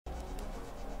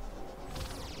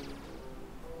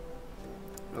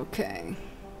Okay.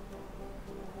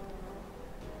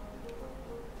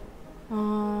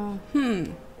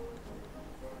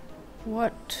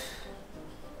 What?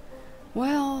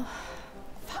 Well,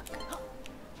 fuck.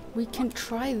 We can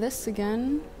try this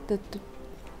again.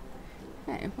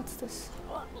 Hey, what's this?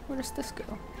 Where does this go?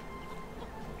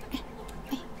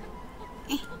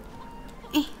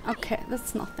 Okay,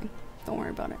 that's nothing. Don't worry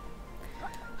about it.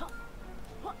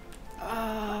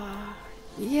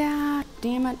 Yeah,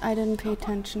 damn it, I didn't pay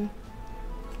attention.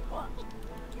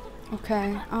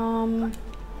 Okay,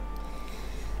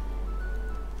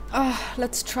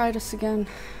 let's try this again.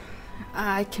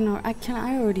 I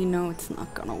already know it's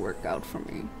not gonna work out for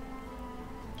me.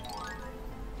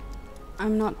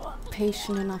 I'm not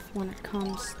patient enough when it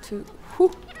comes to...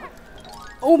 Whew.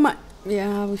 Oh my...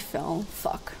 Yeah, we fell.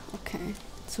 Fuck. Okay.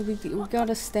 So we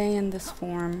gotta stay in this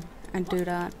form and do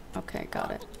that. Okay,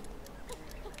 got it.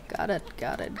 Got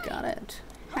it.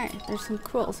 Hey, there's some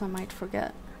quills I might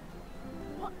forget.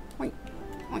 Oink,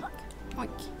 oink,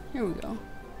 oink. Here we go.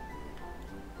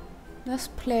 This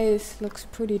place looks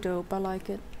pretty dope. I like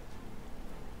it.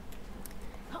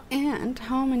 And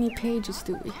how many pages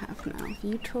do we have now?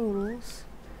 View totals.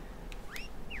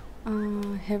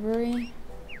 Heavy.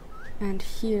 And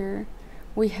here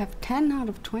we have 10 out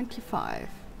of 25.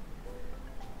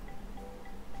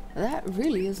 That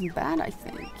really isn't bad, I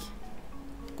think.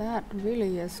 That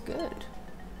really is good.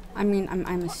 I mean,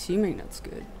 I'm assuming that's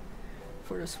good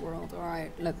for this world.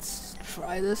 Alright, let's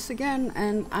try this again,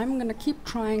 and I'm gonna keep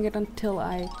trying it until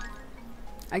I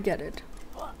get it.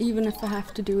 Even if I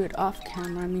have to do it off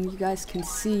camera. I mean, you guys can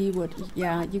see what,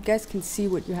 you guys can see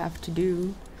what you have to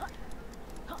do.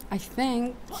 I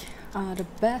think the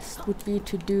best would be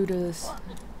to do this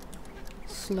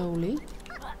slowly.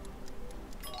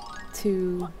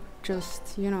 To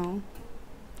just, you know,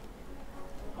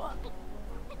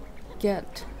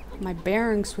 get my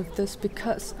bearings with this,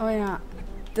 because, oh yeah,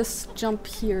 this jump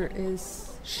here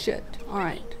is shit.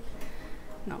 Alright.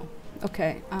 No.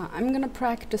 Okay, I'm gonna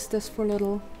practice this for a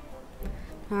little.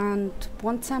 And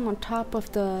once I'm on top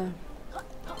of the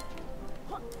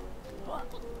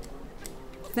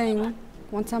thing,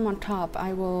 once I'm on top,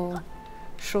 I will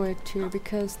show it to you,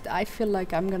 because I feel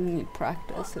like I'm gonna need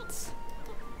practice.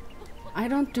 I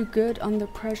don't do good under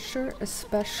pressure,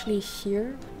 especially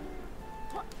here.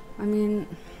 I mean,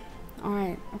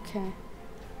 alright, okay.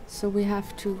 So we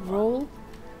have to roll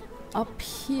up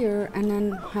here and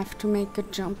then have to make a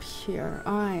jump here.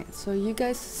 Alright, so you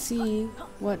guys see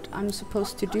what I'm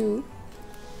supposed to do.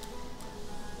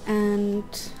 And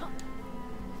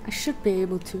I should be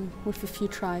able to with a few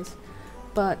tries.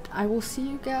 But I will see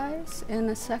you guys in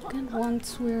a second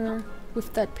once we're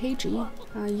with that pagey.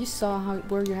 You saw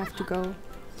where you have to go.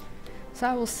 So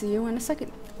I will see you in a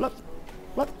second. Look.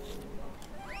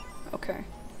 Okay.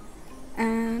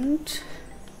 And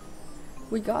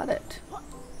we got it.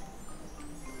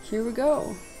 Here we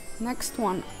go. Next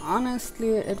one. Honestly,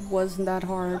 it wasn't that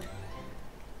hard.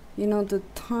 You know, the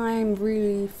time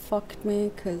really fucked me,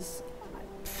 because,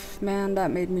 man,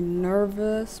 that made me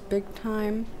nervous big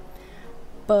time.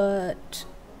 But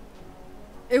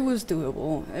it was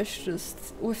doable. It's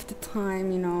just with the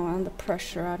time, you know, and the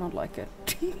pressure, I don't like it.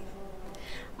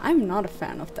 I'm not a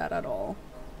fan of that at all.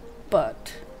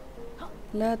 But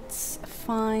let's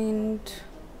find...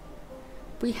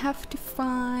 We have to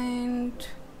find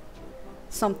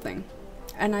something.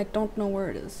 And I don't know where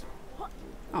it is.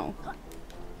 Oh.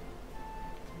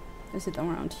 Is it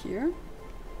around here?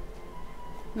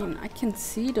 I mean, I can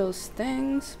see those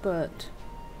things, but...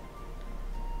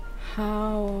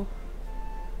 How...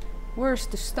 Where's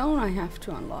the stone I have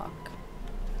to unlock?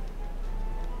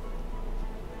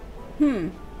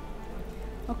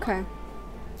 Okay.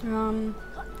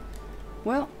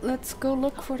 Well, let's go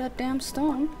look for that damn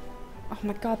stone. Oh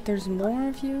my god, there's more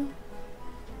of you?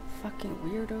 Fucking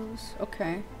weirdos.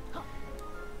 Okay.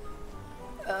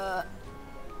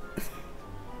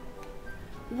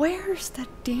 Where's that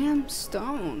damn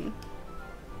stone?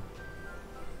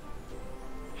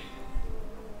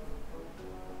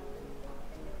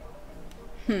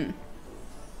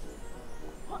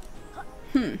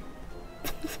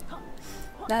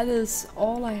 That is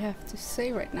all I have to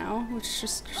say right now, which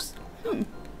is just,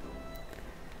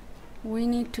 We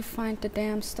need to find the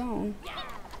damn stone.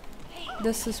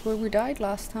 This is where we died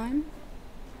last time.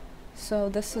 So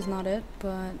this is not it,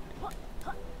 but...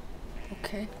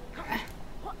 Okay.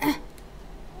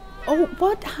 Oh,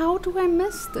 what? How do I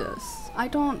miss this? I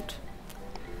don't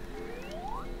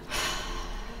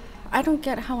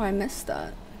get how I missed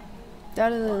that.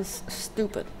 That is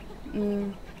stupid.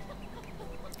 Am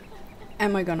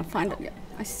I gonna find it yet?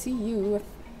 I see you.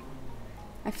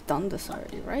 I've done this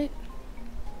already, right?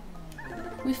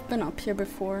 We've been up here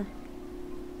before.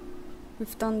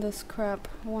 We've done this crap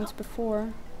once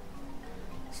before.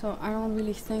 So I don't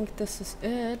really think this is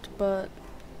it, but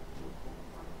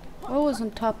what was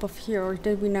on top of here, or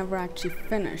did we never actually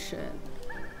finish it?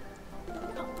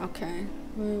 Okay,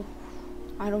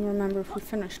 I don't remember if we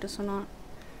finished this or not.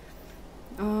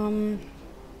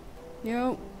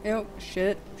 Yo,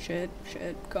 shit,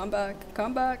 come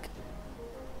back.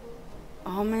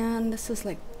 Oh man, this is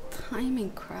like timing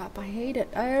crap. I hate it.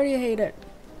 I already hate it.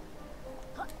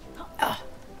 Ah,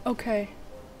 okay.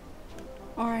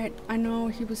 Alright, I know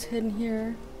he was hidden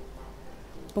here.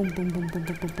 Boom, boom, boom, boom,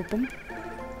 boom, boom, boom, boom.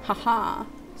 Haha.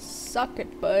 Suck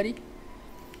it, buddy.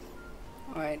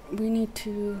 Alright, we need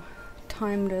to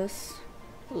time this.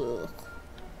 Ugh.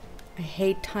 I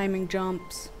hate timing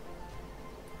jumps.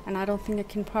 And I don't think I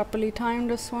can properly time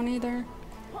this one either.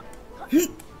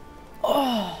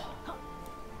 Oh!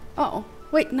 Oh,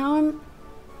 wait, now I'm...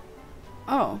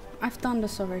 Oh, I've done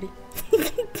this already.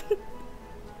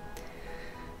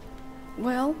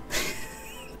 Well,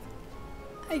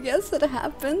 I guess it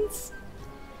happens.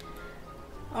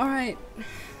 Alright.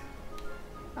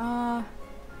 And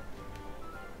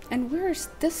where's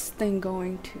this thing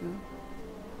going to?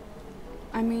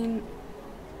 I mean...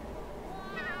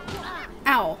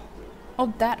 Ow!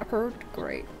 Oh, that hurt?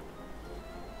 Great.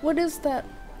 What is that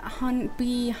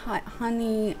honey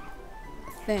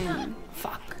thing?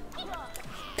 Fuck.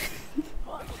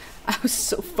 I was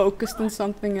so focused on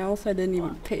something else, I didn't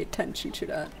even pay attention to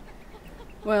that.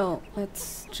 Well,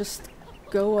 let's just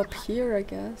go up here, I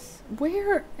guess.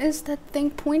 Where is that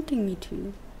thing pointing me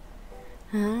to?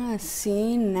 Ah,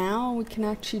 see, now we can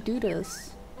actually do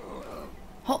this.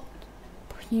 Halt!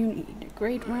 You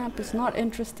Great Ramp is not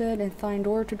interested in thine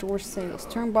door-to-door sales.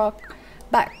 Turn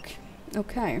back.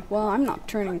 Okay, well, I'm not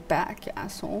turning back, you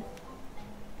asshole.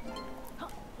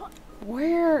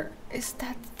 Where is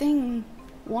that thing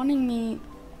wanting me?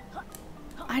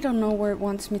 I don't know where it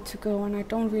wants me to go, and I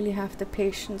don't really have the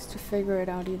patience to figure it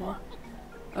out either.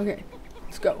 Okay,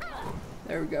 let's go.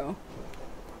 There we go.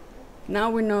 Now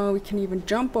we know we can even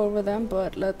jump over them,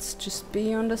 but let's just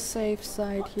be on the safe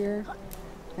side here.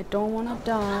 I don't want to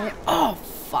die. Oh,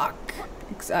 fuck.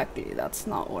 Exactly, that's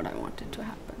not what I wanted to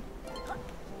happen.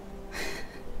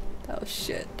 That was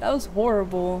shit. That was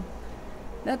horrible.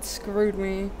 That screwed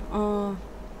me. Alright,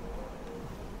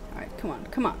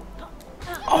 come on.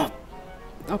 Oh!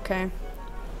 Okay.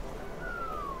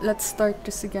 Let's start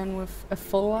this again with a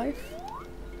full life.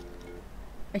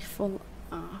 A full...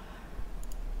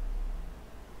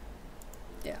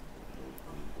 yeah.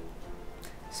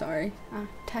 Sorry.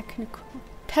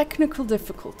 Technical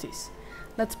difficulties.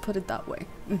 Let's put it that way.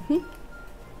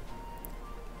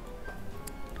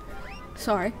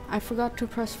 Sorry, I forgot to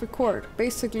press record.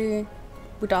 Basically,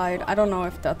 we died. I don't know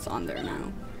if that's on there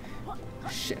now.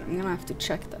 Shit, I'm gonna have to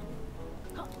check that.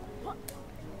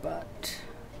 But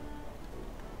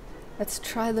let's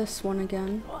try this one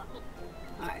again.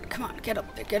 Alright, come on, get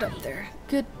up there.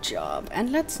 Good job.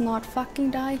 And let's not fucking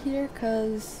die here,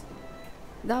 cause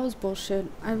that was bullshit.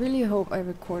 I really hope I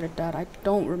recorded that. I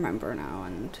don't remember now,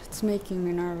 and it's making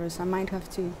me nervous. I might have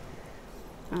to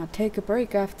take a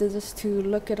break after this to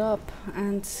look it up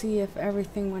and see if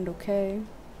everything went okay.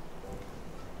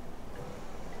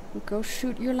 Go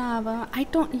shoot your lava. I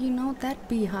don't, you know, that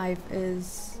beehive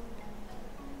is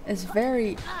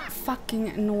very fucking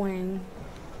annoying.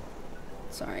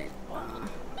 Sorry. Oh.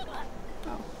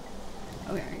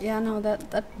 Okay, yeah, no,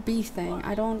 that bee thing.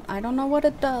 I don't know what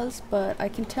it does, but I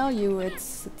can tell you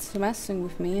it's messing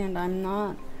with me, and I'm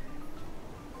not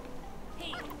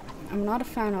a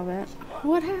fan of it.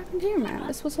 What happened here, man?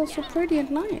 This was also pretty and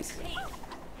nice.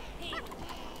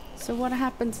 So what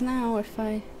happens now if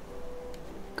I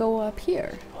go up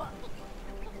here?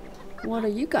 What are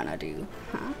you gonna do,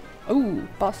 huh? Oh,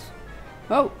 boss.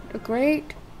 Oh, the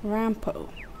Great Rampo.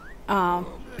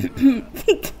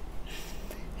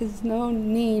 There's no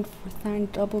need for thine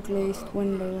double-glazed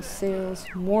window sales,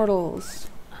 mortals.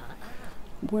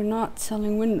 We're not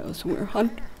selling windows, we're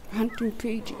hunting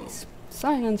pages.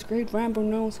 Silence, Great Rambo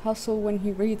knows hustle when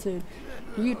he reads it.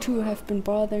 You two have been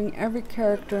bothering every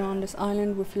character on this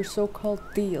island with your so-called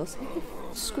deals.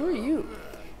 Screw you.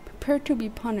 Prepare to be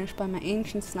punished by my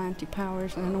ancient slanty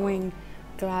powers and annoying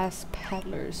glass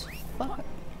peddlers. Fuck.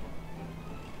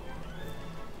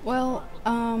 Well,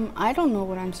 I don't know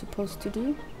what I'm supposed to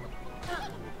do.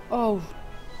 Oh.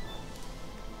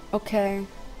 Okay.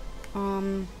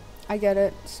 I get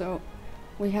it. So,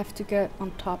 we have to get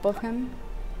on top of him.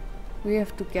 We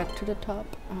have to get to the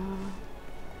top.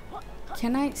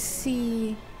 Can I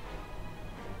see...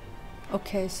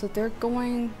 Okay, so they're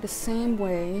going the same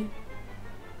way.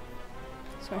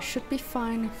 So So I should be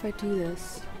fine if I do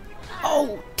this.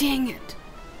 Oh, dang it!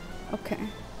 Okay.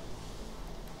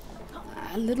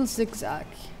 A little zigzag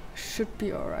should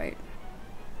be alright.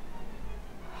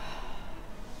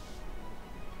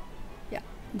 Yeah,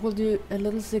 we'll do a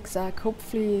little zigzag.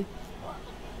 Hopefully.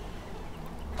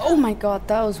 Oh my god,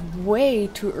 that was way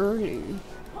too early.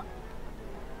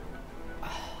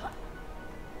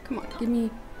 Come on,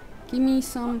 give me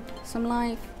some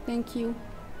life. Thank you.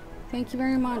 Thank you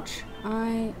very much.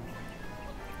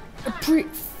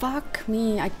 Fuck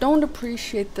me. I don't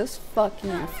appreciate this fucking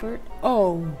effort.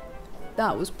 Oh,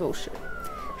 that was bullshit.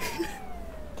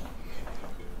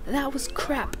 That was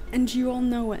crap, and you all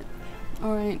know it.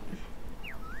 Alright.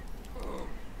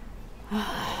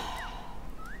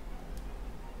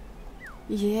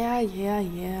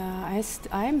 Yeah.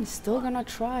 I'm still gonna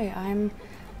try. I'm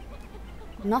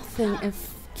nothing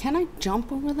if... Can I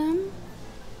jump over them?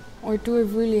 Or do I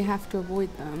really have to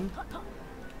avoid them?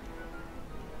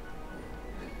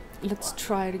 Let's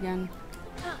try it again.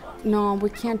 No, we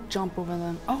can't jump over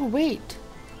them. Oh, wait!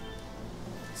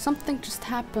 Something just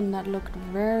happened that looked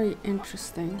very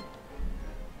interesting.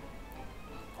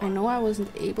 I know I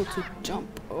wasn't able to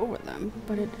jump over them,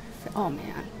 but it... Oh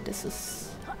man, this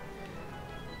is...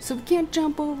 So we can't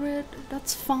jump over it.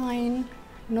 That's fine.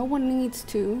 No one needs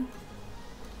to.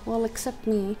 Well, except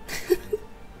me.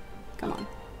 Come on.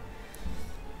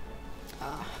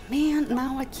 Man,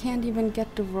 now I can't even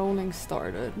get the rolling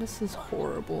started. This is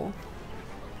horrible.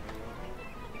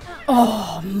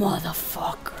 Oh,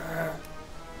 motherfucker.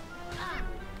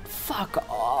 Fuck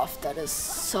off. That is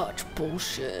such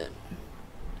bullshit.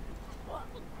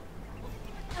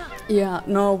 Yeah,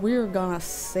 no, we're gonna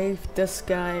save this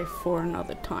guy for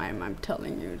another time. I'm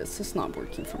telling you, this is not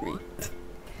working for me.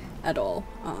 At all.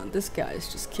 This guy is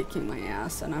just kicking my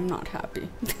ass and I'm not happy.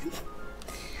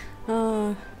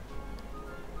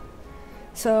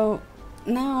 So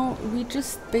now we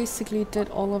just basically did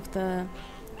all of the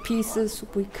pieces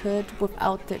we could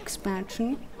without the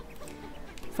expansion,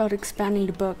 without expanding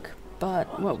the book.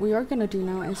 But what we are gonna do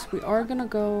now is we are gonna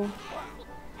go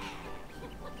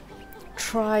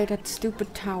try that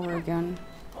stupid tower again.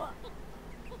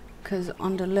 Because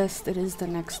on the list it is the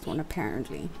next one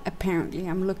apparently. Apparently,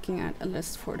 I'm looking at a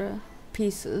list for the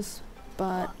pieces.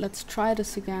 But let's try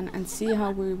this again and see how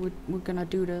we're gonna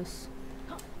do this.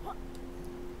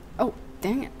 Oh,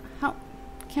 dang it. How?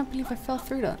 Can't believe I fell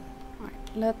through that. Alright,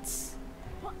 let's,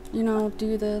 you know,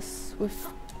 do this with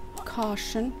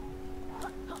caution.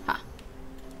 Ha.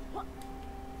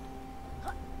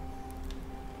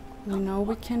 We know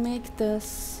we can make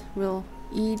this. We'll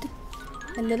eat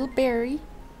a little berry.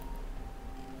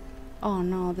 Oh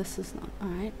no, this is not.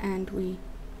 Alright, and we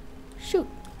shoot.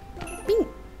 Bing!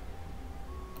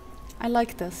 I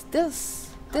like this.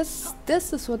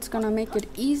 This is what's gonna make it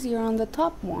easier on the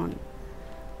top one.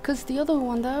 Cause the other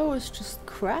one, that was just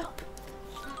crap.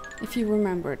 If you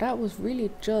remember, that was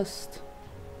really just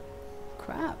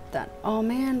crap. Oh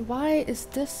man, why is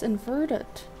this inverted?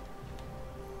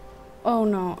 Oh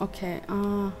no, okay,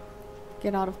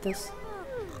 get out of this.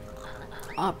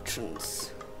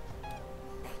 Options.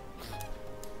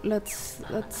 Let's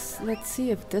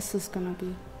see if this is gonna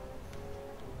be...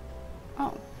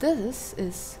 Oh, this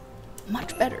is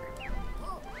much better.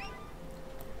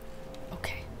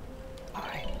 Okay.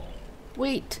 Alright.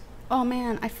 Wait. Oh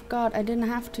man, I forgot. I didn't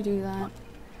have to do that.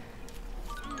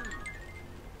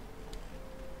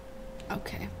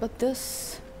 Okay, but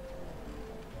this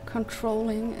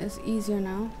controlling is easier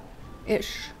now.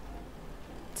 Ish.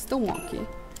 It's still wonky.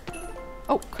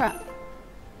 Oh, crap.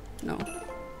 No.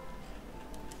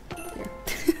 Here.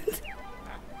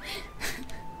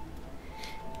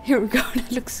 Here we go.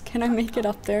 That looks... Can I make it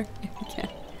up there? If I can.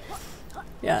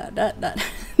 Yeah,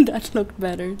 that looked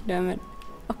better. Damn it.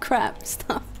 Oh crap!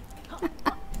 Stop.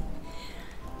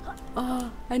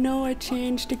 Oh, I know I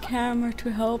changed the camera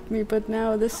to help me, but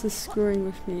now this is screwing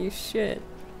with me. Shit.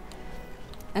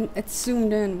 And it's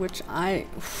zoomed in, which I...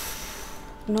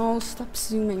 No, stop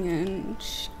zooming in.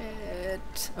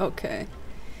 Shit. Okay.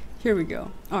 Here we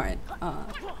go. Alright.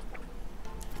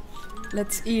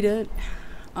 Let's eat it.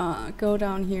 Go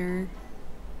down here.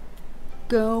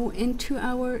 Go into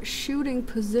our shooting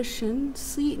position.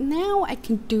 See, now I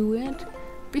can do it.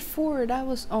 Before that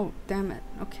was... Oh, damn it.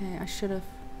 Okay, I should have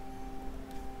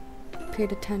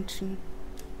paid attention.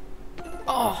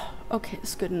 Oh, okay,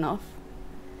 it's good enough.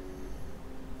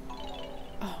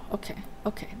 Oh, okay,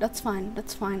 okay, that's fine,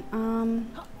 that's fine.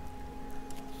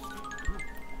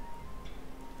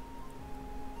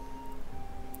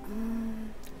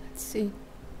 Let's see.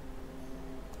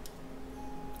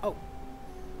 Oh.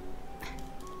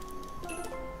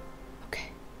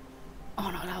 Okay. Oh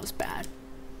no, that was bad.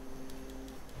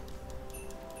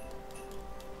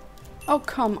 Oh,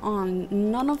 come on.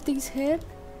 None of these hit?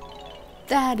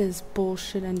 That is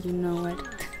bullshit and you know it.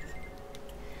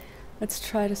 Let's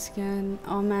try this again.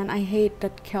 Oh man, I hate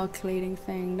that calculating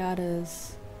thing. That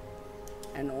is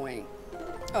annoying.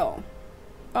 Oh.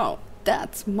 Oh,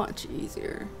 that's much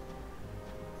easier.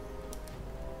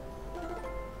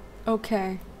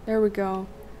 Okay, there we go.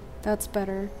 That's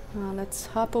better. Let's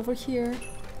hop over here.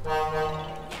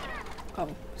 Oh,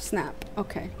 snap.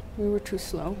 Okay, we were too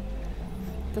slow.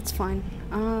 That's fine.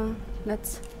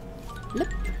 Let's lip.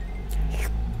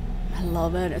 I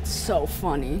love it. It's so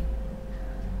funny.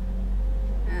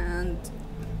 And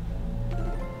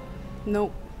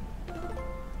nope.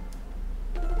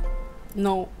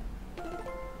 No.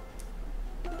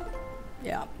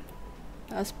 Yeah,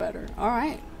 that's better. All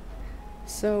right.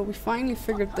 So we finally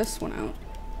figured this one out.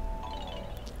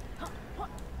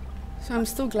 So I'm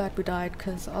still glad we died,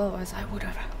 because otherwise I would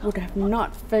have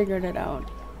not figured it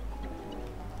out.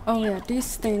 Oh yeah,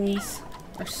 these things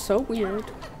are so weird.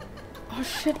 Oh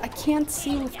shit, I can't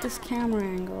see with this camera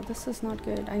angle. This is not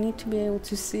good. I need to be able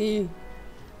to see.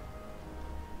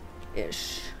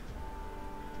 Ish.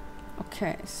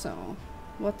 Okay, so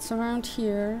what's around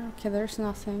here? Okay, there's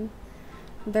nothing.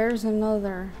 There's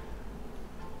another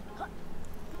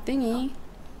thingy.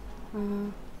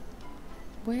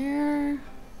 Where?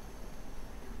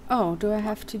 Oh, do I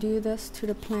have to do this to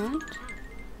the plant?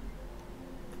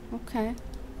 Okay,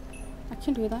 I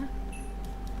can do that.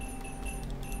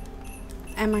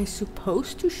 Am I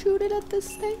supposed to shoot it at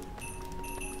this thing?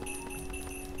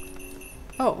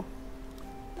 Oh.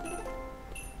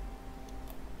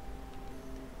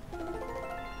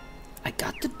 I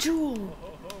got the jewel.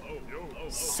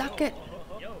 Suck it.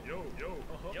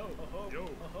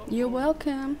 You're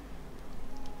welcome.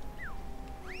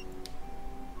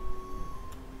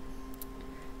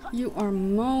 You are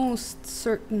most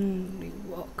certainly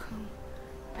welcome.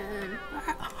 And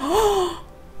oh!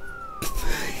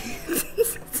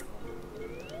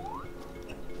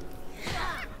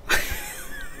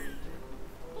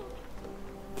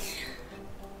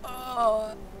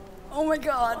 Oh my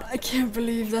god, I can't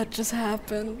believe that just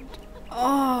happened.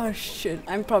 Oh shit,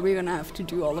 I'm probably gonna have to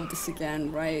do all of this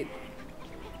again, right?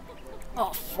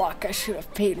 Oh fuck, I should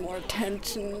have paid more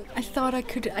attention. I thought I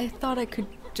could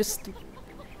just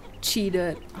cheat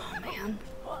it. Oh man.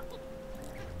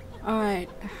 Alright,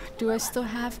 do I still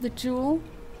have the jewel?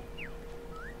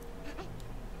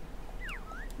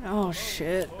 Oh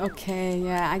shit, okay,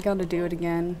 yeah, I gotta do it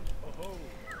again.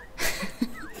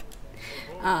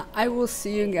 I will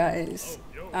see you guys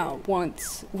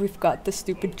once we've got the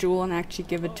stupid jewel and actually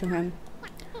give it to him.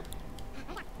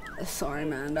 Sorry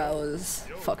man, that was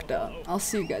fucked up. I'll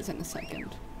see you guys in a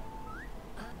second.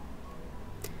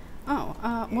 Oh,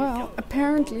 well,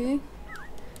 apparently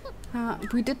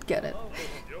we did get it.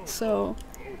 So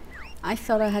I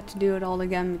thought I had to do it all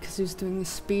again because he was doing his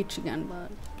speech again,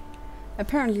 but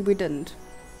apparently we didn't.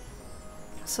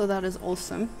 So that is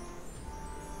awesome.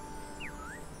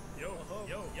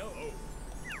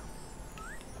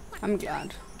 I'm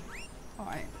glad.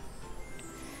 Alright.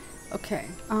 Okay,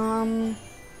 I'm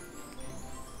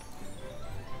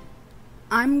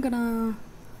gonna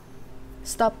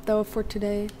stop though for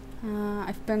today.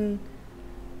 I've been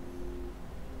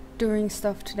doing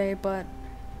stuff today, but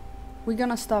we're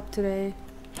gonna stop today.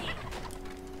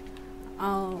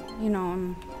 You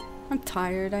know, I'm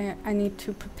tired. I need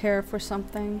to prepare for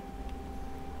something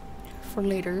for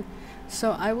later.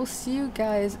 So I will see you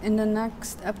guys in the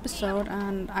next episode,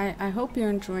 and I hope you're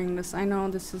enjoying this. I know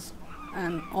this is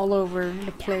an all over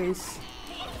the place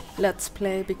let's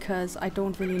play because I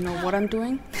don't really know what I'm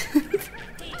doing.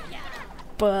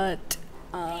 But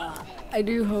I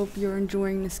do hope you're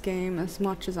enjoying this game as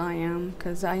much as I am,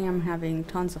 because I am having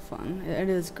tons of fun. It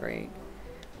is great.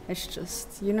 It's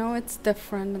just, you know, it's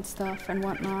different and stuff and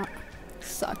whatnot.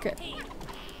 Suck it.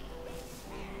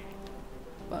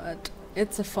 But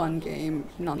it's a fun game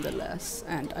nonetheless,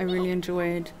 and I really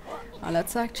enjoyed.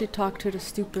 Let's actually talk to the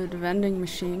stupid vending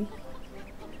machine,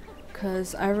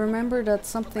 because I remember that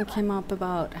something came up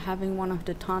about having one of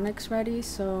the tonics ready,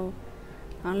 so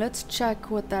let's check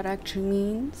what that actually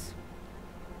means.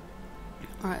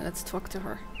 Alright, let's talk to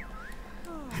her.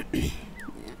 Yeah.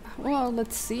 Well,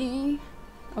 let's see.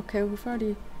 Okay, we've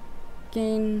already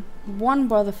gained 1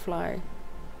 butterfly.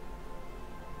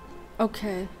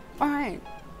 Okay, alright.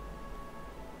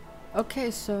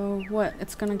 Okay, so what?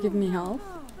 It's gonna give me health?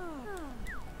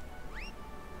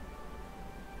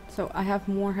 So I have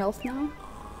more health now?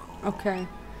 Okay.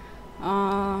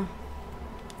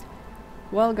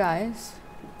 Well guys,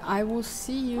 I will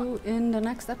see you in the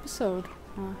next episode.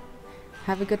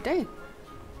 Have a good day.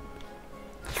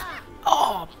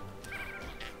 Oh!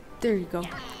 There you go.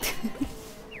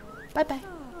 Bye-bye.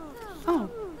 Oh.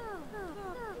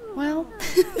 Well.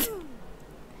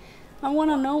 I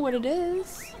want to know what it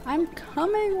is. I'm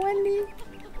coming, Wendy.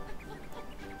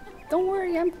 Don't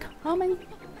worry, I'm coming.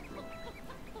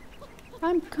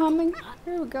 I'm coming.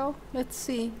 Here we go. Let's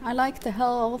see. I like the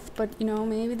health, but you know,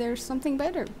 maybe there's something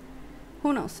better.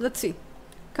 Who knows? Let's see.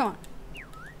 Come on.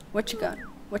 What you got?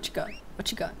 What you got?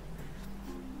 What you got?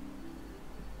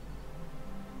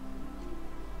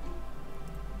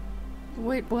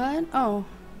 Wait, what? Oh.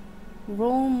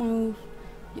 Roll move.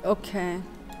 Okay.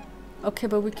 Okay,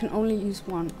 but we can only use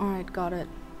one. Alright, got it.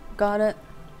 Got it.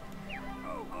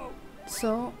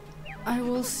 So, I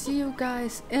will see you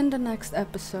guys in the next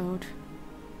episode.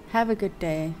 Have a good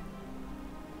day.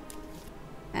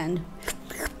 And